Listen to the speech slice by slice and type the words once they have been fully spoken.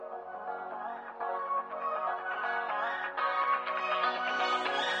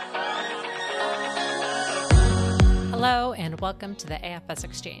and welcome to the AFS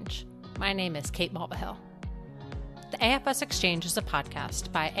Exchange. My name is Kate Mulvihill. The AFS Exchange is a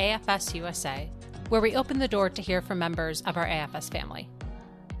podcast by AFS USA, where we open the door to hear from members of our AFS family.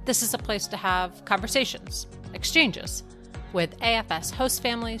 This is a place to have conversations, exchanges, with AFS host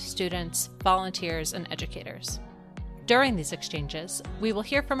families, students, volunteers, and educators. During these exchanges, we will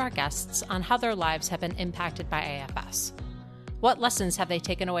hear from our guests on how their lives have been impacted by AFS. What lessons have they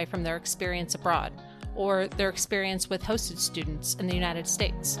taken away from their experience abroad, or their experience with hosted students in the United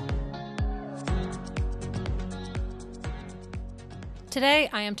States? Today,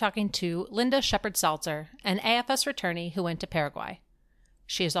 I am talking to Linda Shepard-Salzer, an AFS returnee who went to Paraguay.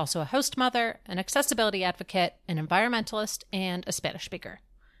 She is also a host mother, an accessibility advocate, an environmentalist, and a Spanish speaker.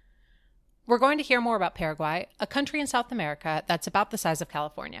 We're going to hear more about Paraguay, a country in South America that's about the size of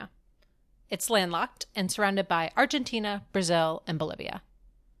California. It's landlocked and surrounded by Argentina, Brazil, and Bolivia.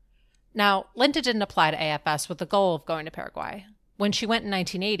 Now, Linda didn't apply to AFS with the goal of going to Paraguay. When she went in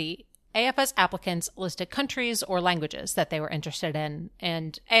 1980, AFS applicants listed countries or languages that they were interested in,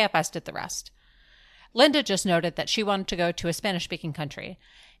 and AFS did the rest. Linda just noted that she wanted to go to a Spanish-speaking country,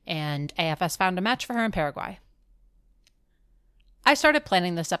 and AFS found a match for her in Paraguay. I started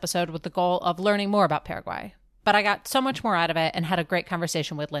planning this episode with the goal of learning more about Paraguay, but I got so much more out of it and had a great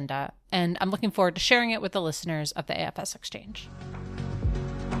conversation with Linda, and I'm looking forward to sharing it with the listeners of the AFS Exchange.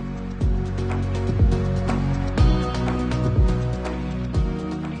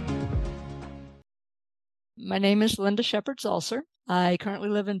 My name is Linda Shepard-Salzer. I currently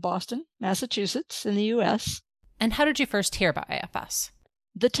live in Boston, Massachusetts, in the U.S. And how did you first hear about AFS?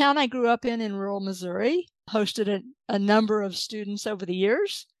 The town I grew up in rural Missouri, hosted a number of students over the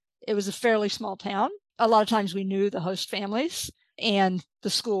years. It was a fairly small town. A lot of times we knew the host families, and the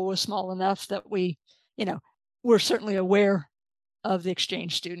school was small enough that we, were certainly aware of the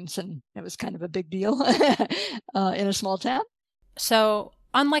exchange students, and it was kind of a big deal in a small town. So,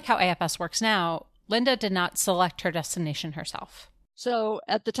 unlike how AFS works now, Linda did not select her destination herself. So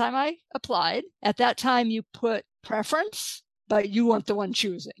at the time I applied, at that time you put preference, but you weren't the one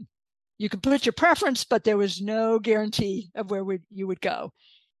choosing. You could put your preference, but there was no guarantee of where you would go.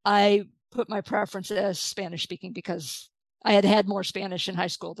 I put my preference as Spanish speaking because I had had more Spanish in high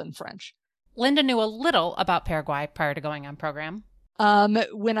school than French. Linda knew a little about Paraguay prior to going on program.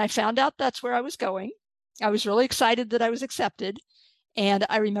 When I found out that's where I was going, I was really excited that I was accepted. And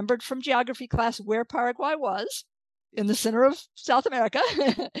I remembered from geography class where Paraguay was in the center of South America.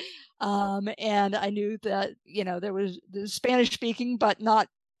 And I knew that, there was Spanish speaking, but not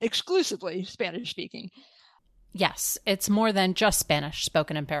exclusively Spanish speaking. Yes, it's more than just Spanish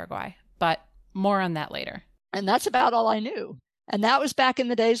spoken in Paraguay, but more on that later. And that's about all I knew. And that was back in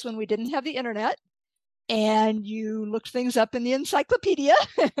the days when we didn't have the internet and you looked things up in the encyclopedia.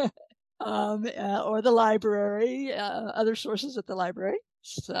 Or the library, other sources at the library.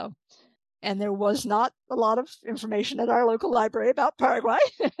 So, and there was not a lot of information at our local library about Paraguay.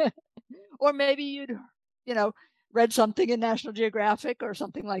 Or maybe you'd, read something in National Geographic or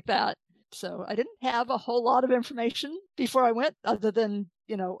something like that. So I didn't have a whole lot of information before I went, other than,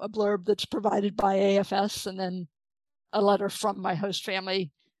 a blurb that's provided by AFS and then a letter from my host family,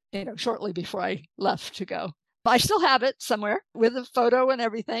 shortly before I left to go. But I still have it somewhere with a photo and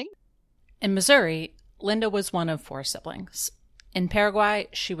everything. In Missouri, Linda was one of 4 siblings. In Paraguay,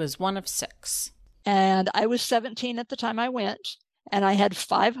 she was one of 6. And I was 17 at the time I went, and I had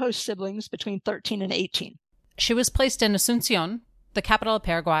 5 host siblings between 13 and 18. She was placed in Asunción, the capital of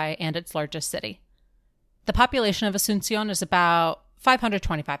Paraguay and its largest city. The population of Asunción is about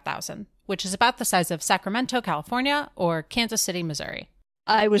 525,000, which is about the size of Sacramento, California, or Kansas City, Missouri.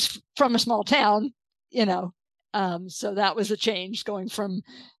 I was from a small town, so that was a change going from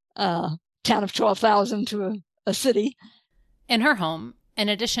town of 12,000 to a city. In her home, in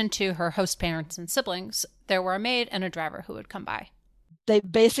addition to her host parents and siblings, there were a maid and a driver who would come by. They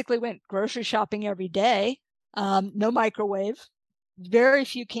basically went grocery shopping every day. No microwave, very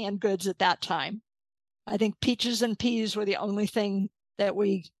few canned goods at that time. I think peaches and peas were the only thing that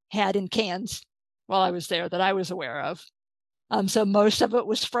we had in cans while I was there that I was aware of. So most of it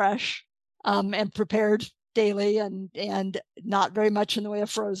was fresh and prepared daily and not very much in the way of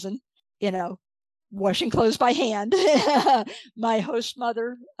frozen. Washing clothes by hand. My host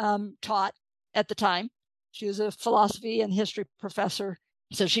mother taught at the time. She was a philosophy and history professor,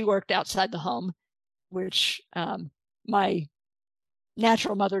 so she worked outside the home, which my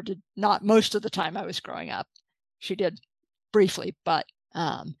natural mother did not most of the time I was growing up. She did briefly, but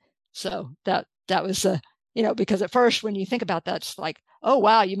so that was because at first when you think about that, it's like, oh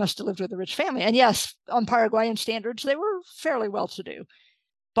wow, you must have lived with a rich family. And yes, on Paraguayan standards, they were fairly well-to-do,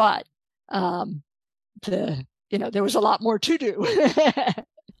 but the there was a lot more to do.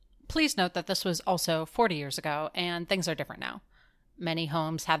 Please note that this was also 40 years ago, and things are different now. Many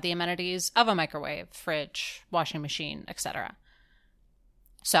homes have the amenities of a microwave, fridge, washing machine, etc.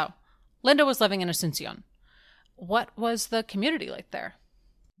 So, Linda was living in Asuncion. What was the community like there?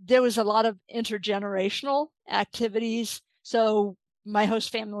 There was a lot of intergenerational activities. So my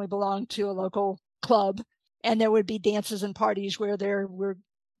host family belonged to a local club, and there would be dances and parties where there were,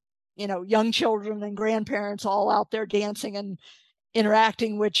 young children and grandparents all out there dancing and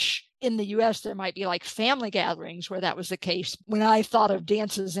interacting, which in the US, there might be like family gatherings where that was the case. When I thought of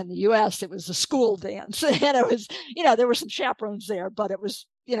dances in the US, it was a school dance. And it was, there were some chaperones there, but it was,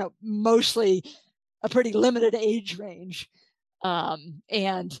 mostly a pretty limited age range.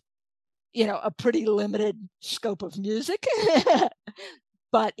 And, a pretty limited scope of music.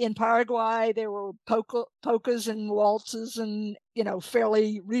 But in Paraguay, there were polkas and waltzes and,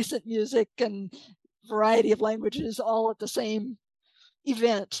 fairly recent music and variety of languages all at the same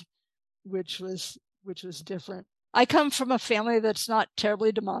event, which was different. I come from a family that's not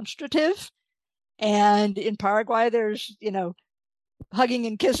terribly demonstrative. And in Paraguay, there's, hugging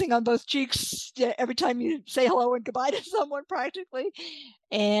and kissing on both cheeks every time you say hello and goodbye to someone practically.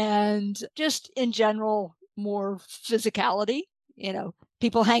 And just in general, more physicality,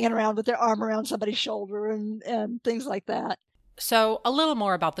 people hanging around with their arm around somebody's shoulder and things like that. So a little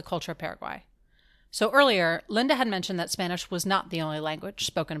more about the culture of Paraguay. So earlier, Linda had mentioned that Spanish was not the only language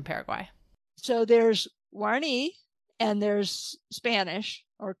spoken in Paraguay. So there's Guarani and there's Spanish,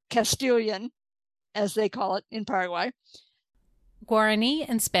 or Castilian, as they call it in Paraguay. Guarani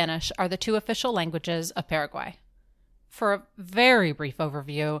and Spanish are the two official languages of Paraguay. For a very brief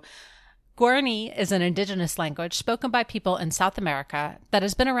overview, Guarani is an indigenous language spoken by people in South America that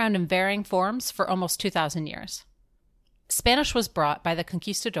has been around in varying forms for almost 2,000 years. Spanish was brought by the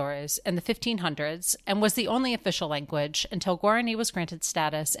conquistadores in the 1500s and was the only official language until Guarani was granted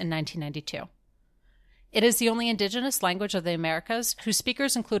status in 1992. It is the only indigenous language of the Americas whose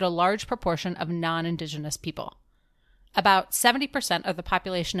speakers include a large proportion of non-indigenous people. About 70% of the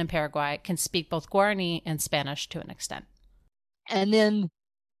population in Paraguay can speak both Guarani and Spanish to an extent. And then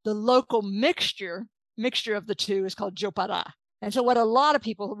the local mixture of the two is called Jopara. And so what a lot of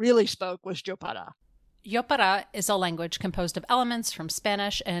people really spoke was Jopara. Jopara is a language composed of elements from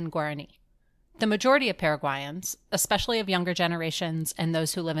Spanish and Guarani. The majority of Paraguayans, especially of younger generations and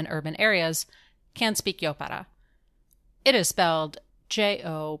those who live in urban areas, can speak Jopara. It is spelled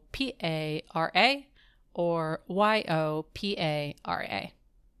Jopara or Yopara.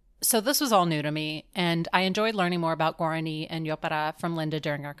 So this was all new to me, and I enjoyed learning more about Guarani and Jopara from Linda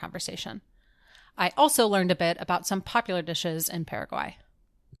during our conversation. I also learned a bit about some popular dishes in Paraguay.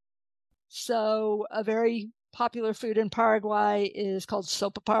 So a very popular food in Paraguay is called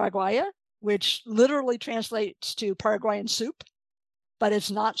sopa paraguaya, which literally translates to Paraguayan soup, but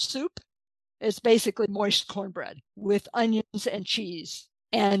it's not soup. It's basically moist cornbread with onions and cheese.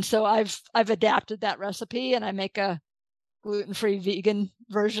 And so I've adapted that recipe, and I make a gluten-free vegan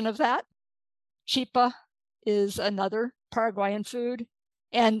version of that. Chipa is another Paraguayan food.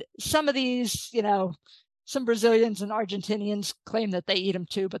 And some of these, some Brazilians and Argentinians claim that they eat them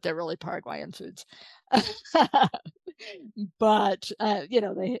too, but they're really Paraguayan foods. But,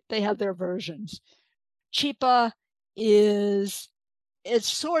 they have their versions. Chipa it's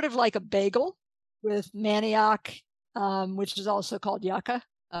sort of like a bagel with manioc, which is also called yucca,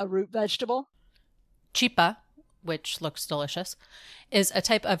 a root vegetable. Chipa, which looks delicious, is a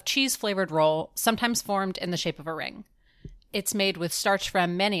type of cheese-flavored roll, sometimes formed in the shape of a ring. It's made with starch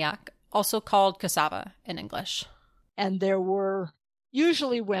from manioc, also called cassava in English. And there were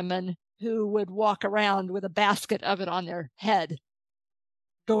usually women who would walk around with a basket of it on their head,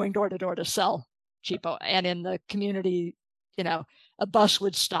 going door to door to sell chipa. And in the community, a bus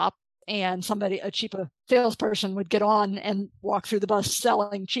would stop, and a chipa salesperson would get on and walk through the bus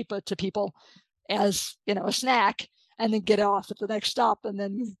selling chipa to people as, a snack, and then get off at the next stop and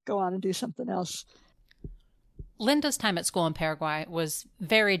then go on and do something else. Linda's time at school in Paraguay was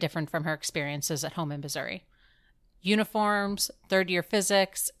very different from her experiences at home in Missouri. Uniforms, third-year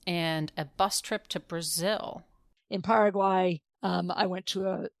physics, and a bus trip to Brazil. In Paraguay, I went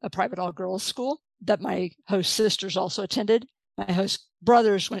to a private all-girls school that my host sisters also attended. My host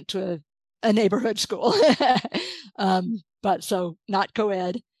brothers went to a neighborhood school, but so not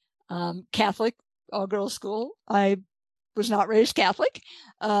co-ed. Catholic all-girls school. I was not raised Catholic.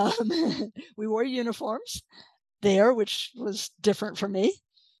 We wore uniforms there, which was different for me.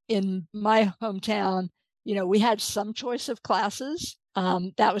 In my hometown, we had some choice of classes.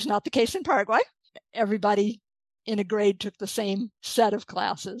 That was not the case in Paraguay. Everybody in a grade took the same set of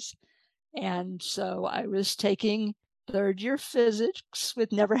classes. And so I was taking third year physics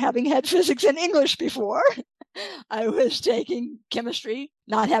with never having had physics and English before. I was taking chemistry,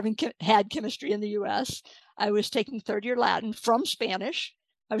 not having had chemistry in the US. I was taking third year Latin from Spanish.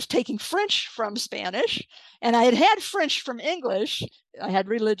 I was taking French from Spanish, and I had French from English. I had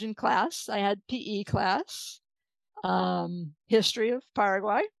religion class. I had PE class, history of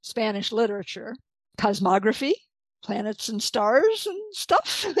Paraguay, Spanish literature, cosmography, planets and stars and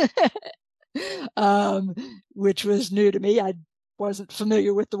stuff, which was new to me. I wasn't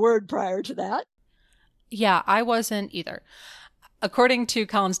familiar with the word prior to that. Yeah, I wasn't either. According to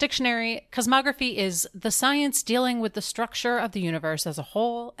Collins Dictionary, cosmography is the science dealing with the structure of the universe as a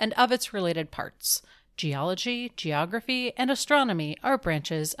whole and of its related parts. Geology, geography, and astronomy are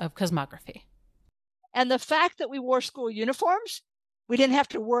branches of cosmography. And the fact that we wore school uniforms, we didn't have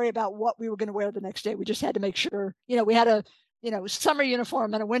to worry about what we were going to wear the next day. We just had to make sure, we had a, summer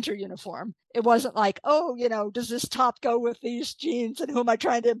uniform and a winter uniform. It wasn't like, oh, does this top go with these jeans and who am I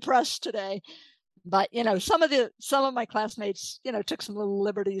trying to impress today? But, some of my classmates, took some little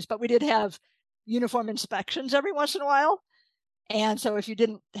liberties, but we did have uniform inspections every once in a while. And so if you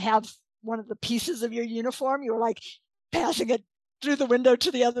didn't have one of the pieces of your uniform, you were like passing it through the window to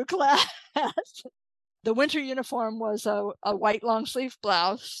the other class. The winter uniform was a white long sleeve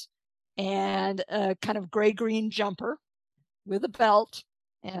blouse and a kind of gray-green jumper with a belt.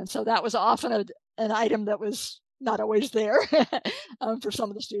 And so that was often an item that was not always there for some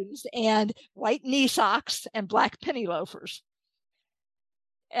of the students, and white knee socks and black penny loafers.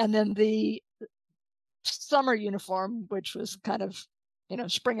 And then the summer uniform, which was kind of,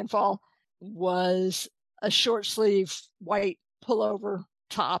 spring and fall, was a short sleeve white pullover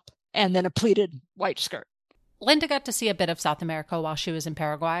top and then a pleated white skirt. Linda got to see a bit of South America while she was in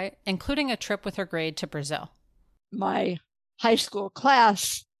Paraguay, including a trip with her grade to Brazil. My high school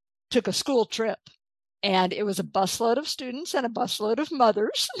class took a school trip, and it was a busload of students and a busload of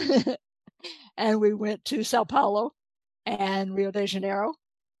mothers. And we went to Sao Paulo and Rio de Janeiro.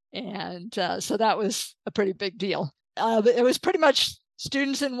 And so that was a pretty big deal. It was pretty much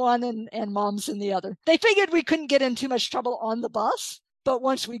students in one and moms in the other. They figured we couldn't get in too much trouble on the bus, but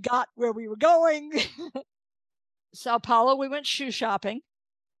once we got where we were going, Sao Paulo, we went shoe shopping.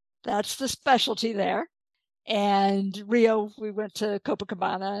 That's the specialty there. And Rio, we went to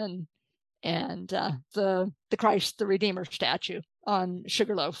Copacabana and the Christ the Redeemer statue on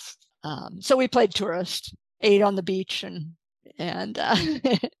Sugarloaf. So we played tourist, ate on the beach, and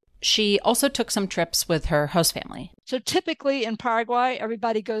She also took some trips with her host family. So typically in Paraguay,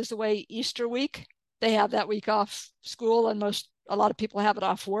 everybody goes away Easter week. They have that week off school, and a lot of people have it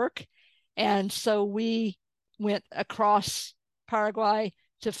off work. And so we went across Paraguay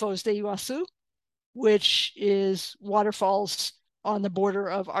to Foz de Iguaçu, which is waterfalls on the border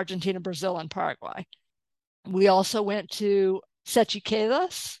of Argentina, Brazil, and Paraguay. We also went to Sete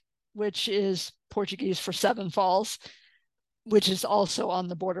Quedas, which is Portuguese for Seven Falls, which is also on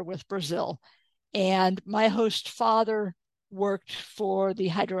the border with Brazil. And my host father worked for the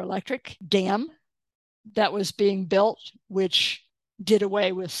hydroelectric dam that was being built, which did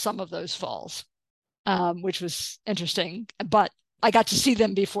away with some of those falls, which was interesting. But I got to see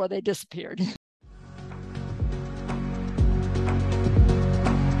them before they disappeared.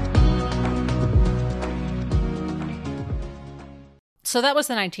 So that was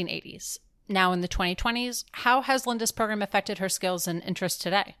the 1980s. Now in the 2020s, how has Linda's program affected her skills and interests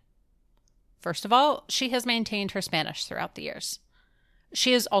today? First of all, she has maintained her Spanish throughout the years.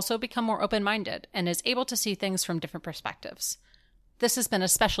 She has also become more open-minded and is able to see things from different perspectives. This has been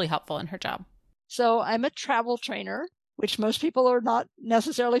especially helpful in her job. So I'm a travel trainer, which most people are not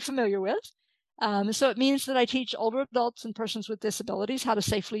necessarily familiar with. So it means that I teach older adults and persons with disabilities how to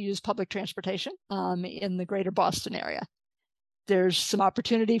safely use public transportation in the greater Boston area. There's some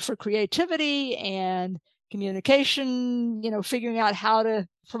opportunity for creativity and communication, figuring out how to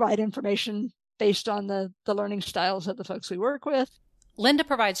provide information based on the learning styles of the folks we work with. Linda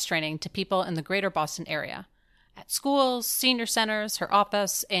provides training to people in the greater Boston area, at schools, senior centers, her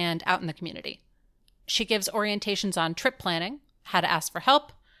office, and out in the community. She gives orientations on trip planning, how to ask for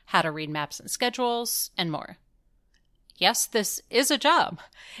help, how to read maps and schedules, and more. Yes, this is a job.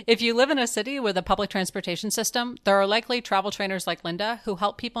 If you live in a city with a public transportation system, there are likely travel trainers like Linda who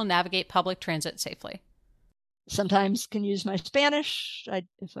help people navigate public transit safely. Sometimes can use my Spanish.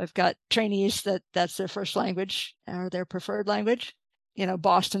 If I've got trainees that's their first language or their preferred language.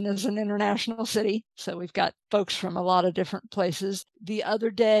 Boston is an international city, so we've got folks from a lot of different places. The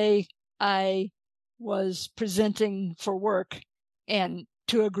other day, I was presenting for work and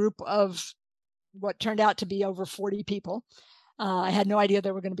to a group of what turned out to be over 40 people. I had no idea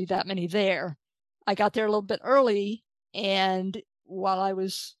there were going to be that many there. I got there a little bit early, and while I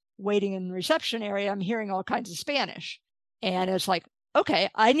was waiting in the reception area, I'm hearing all kinds of Spanish. And it's like, okay,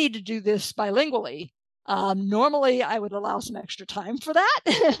 I need to do this bilingually. Normally, I would allow some extra time for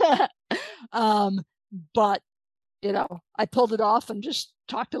that. But, I pulled it off and just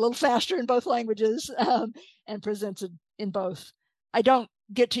talked a little faster in both languages and presented in both. I don't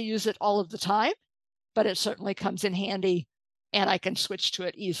get to use it all of the time, but it certainly comes in handy and I can switch to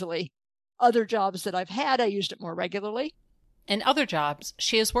it easily. Other jobs that I've had, I used it more regularly. In other jobs,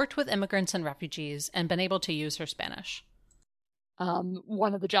 she has worked with immigrants and refugees and been able to use her Spanish.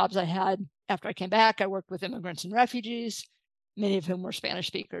 One of the jobs I had after I came back, I worked with immigrants and refugees, many of whom were Spanish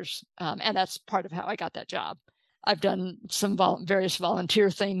speakers. And that's part of how I got that job. I've done some various volunteer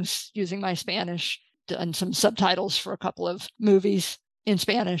things using my Spanish, done some subtitles for a couple of movies in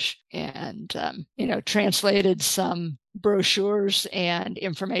Spanish, and, translated some brochures and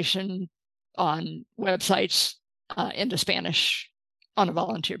information on websites into Spanish on a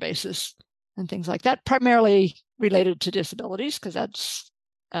volunteer basis and things like that, primarily related to disabilities, because that's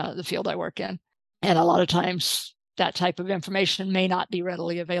the field I work in. And a lot of times that type of information may not be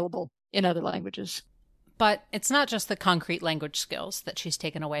readily available in other languages. But it's not just the concrete language skills that she's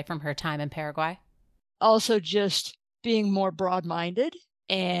taken away from her time in Paraguay. Also just being more broad-minded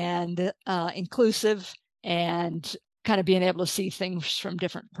and inclusive, and kind of being able to see things from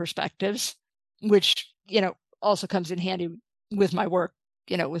different perspectives, which, also comes in handy with my work,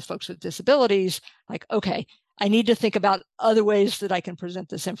 with folks with disabilities. Like, okay, I need to think about other ways that I can present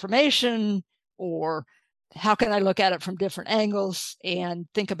this information, or how can I look at it from different angles and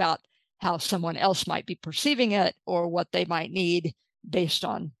think about how someone else might be perceiving it, or what they might need based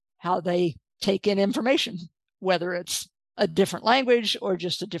on how they take in information, whether it's a different language or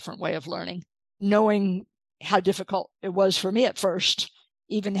just a different way of learning. Knowing how difficult it was for me at first,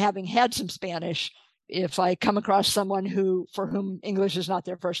 even having had some Spanish, if I come across someone for whom English is not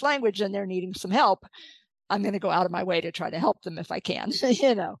their first language and they're needing some help, I'm going to go out of my way to try to help them if I can,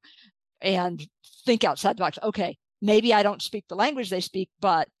 and think outside the box. Okay, maybe I don't speak the language they speak,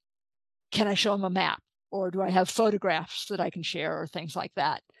 but can I show them a map? Or do I have photographs that I can share, or things like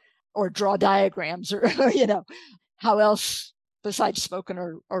that? Or draw diagrams, or, how else besides spoken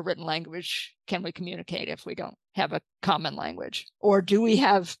or written language can we communicate if we don't have a common language? Or do we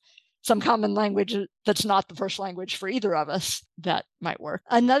have some common language that's not the first language for either of us that might work?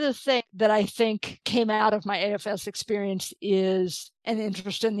 Another thing that I think came out of my AFS experience is an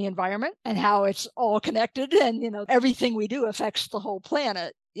interest in the environment and how it's all connected, and, everything we do affects the whole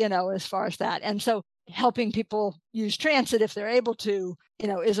planet, as far as that. And so helping people use transit if they're able to,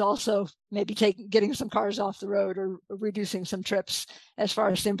 is also maybe getting some cars off the road, or reducing some trips as far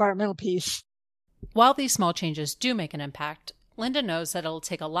as the environmental piece. While these small changes do make an impact, Linda knows that it'll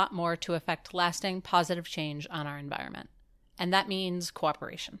take a lot more to affect lasting positive change on our environment. And that means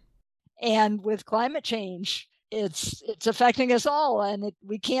cooperation. And with climate change, it's affecting us all. And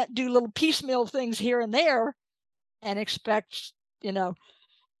we can't do little piecemeal things here and there and expect,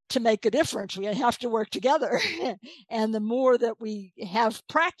 to make a difference. We have to work together. And the more that we have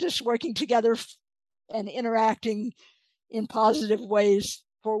practice working together and interacting in positive ways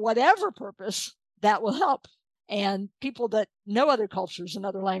for whatever purpose, that will help. And people that know other cultures and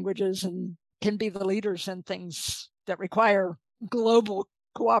other languages and can be the leaders in things that require global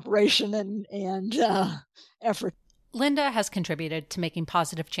cooperation and effort. Linda has contributed to making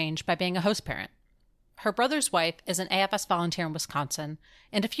positive change by being a host parent. Her brother's wife is an AFS volunteer in Wisconsin,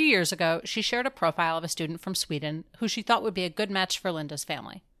 and a few years ago, she shared a profile of a student from Sweden who she thought would be a good match for Linda's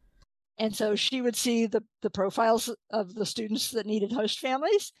family. And so she would see the profiles of the students that needed host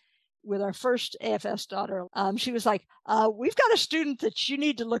families. With our first AFS daughter, she was like, we've got a student that you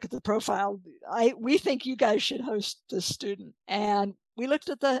need to look at the profile. We think you guys should host this student. And we looked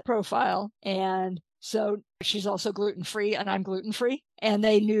at the profile, and so she's also gluten-free and I'm gluten-free. And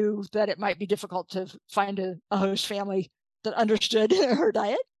they knew that it might be difficult to find a host family that understood her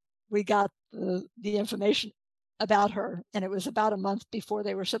diet. We got the information about her, and it was about a month before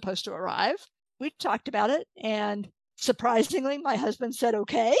they were supposed to arrive. We talked about it, and surprisingly, my husband said,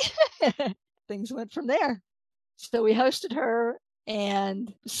 okay. Things went from there. So we hosted her,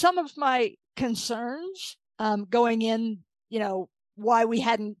 and some of my concerns going in, why we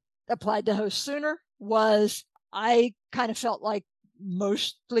hadn't applied to host sooner, was I kind of felt like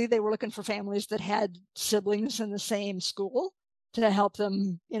mostly they were looking for families that had siblings in the same school to help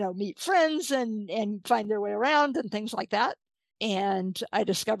them, meet friends and find their way around and things like that. And I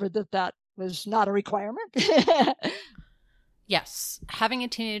discovered that was not a requirement. Yes, having a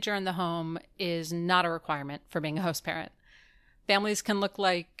teenager in the home is not a requirement for being a host parent. Families can look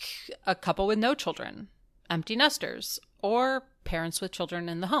like a couple with no children, empty nesters, or parents with children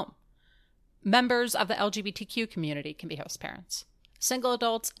in the home. Members of the LGBTQ community can be host parents. Single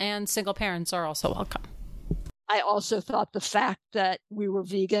adults and single parents are also welcome. I also thought the fact that we were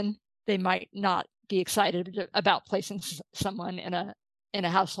vegan, they might not be excited about placing someone in a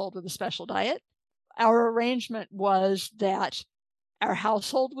household with a special diet. Our arrangement was that our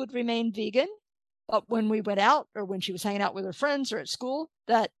household would remain vegan, but when we went out or when she was hanging out with her friends or at school,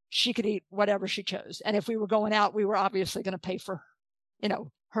 that she could eat whatever she chose. And if we were going out, we were obviously going to pay for,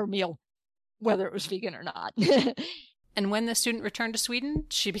 her meal, whether it was vegan or not. And when the student returned to Sweden,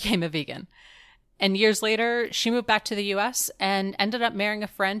 she became a vegan. And years later, she moved back to the U.S. and ended up marrying a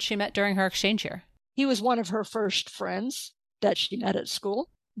friend she met during her exchange year. He was one of her first friends that she met at school.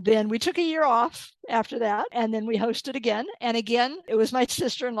 Then we took a year off after that, and then we hosted again. And again, it was my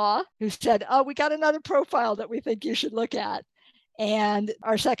sister-in-law who said, oh, we got another profile that we think you should look at. And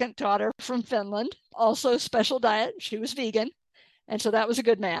our second daughter from Finland, also special diet. She was vegan. And so that was a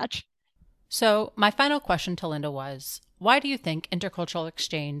good match. So my final question to Linda was, why do you think intercultural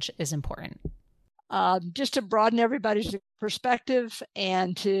exchange is important? Just to broaden everybody's perspective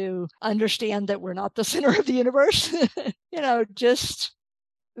and to understand that we're not the center of the universe. Just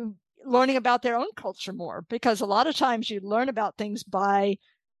learning about their own culture more, because a lot of times you learn about things by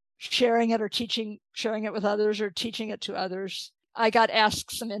sharing it or sharing it with others or teaching it to others. I got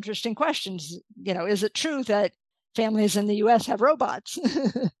asked some interesting questions. Is it true that families in the U.S. have robots?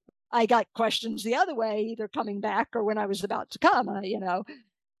 I got questions the other way, either coming back or when I was about to come,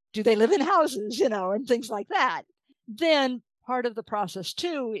 do they live in houses, and things like that. Then part of the process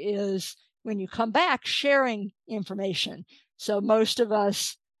too is when you come back, sharing information. So most of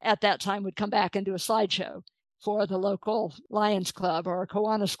us at that time would come back and do a slideshow for the local Lions Club or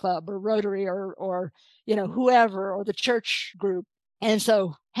Kiwanis Club or Rotary or whoever, or the church group. And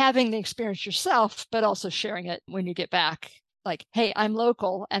so having the experience yourself, but also sharing it when you get back, like, hey, I'm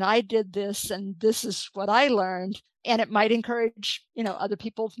local and I did this and this is what I learned. And it might encourage, other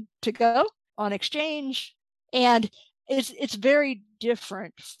people to go on exchange. And it's very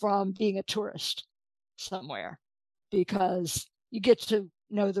different from being a tourist somewhere, because you get to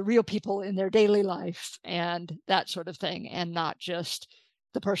know the real people in their daily life and that sort of thing, and not just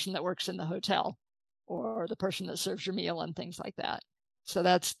the person that works in the hotel or the person that serves your meal and things like that. So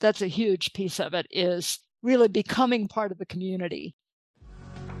that's a huge piece of it, is really becoming part of the community.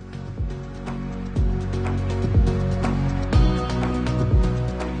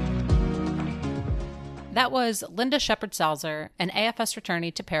 That was Linda Shepard-Salzer, an AFS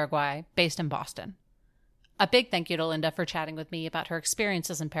returnee to Paraguay based in Boston. A big thank you to Linda for chatting with me about her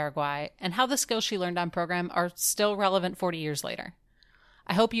experiences in Paraguay and how the skills she learned on program are still relevant 40 years later.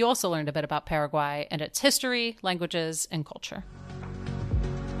 I hope you also learned a bit about Paraguay and its history, languages, and culture.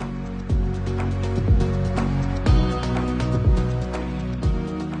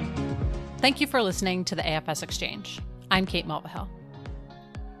 Thank you for listening to the AFS Exchange. I'm Kate Mulvihill.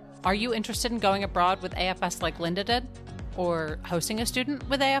 Are you interested in going abroad with AFS like Linda did? Or hosting a student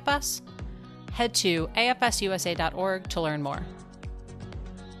with AFS? Head to afsusa.org to learn more.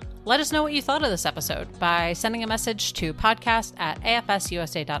 Let us know what you thought of this episode by sending a message to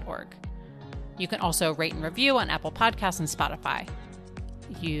podcast@afsusa.org. You can also rate and review on Apple Podcasts and Spotify.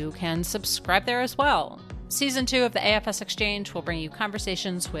 You can subscribe there as well. Season 2 of the AFS Exchange will bring you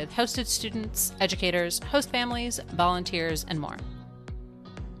conversations with hosted students, educators, host families, volunteers, and more.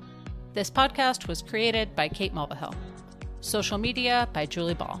 This podcast was created by Kate Mulvihill. Social media by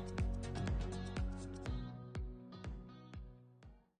Julie Ball.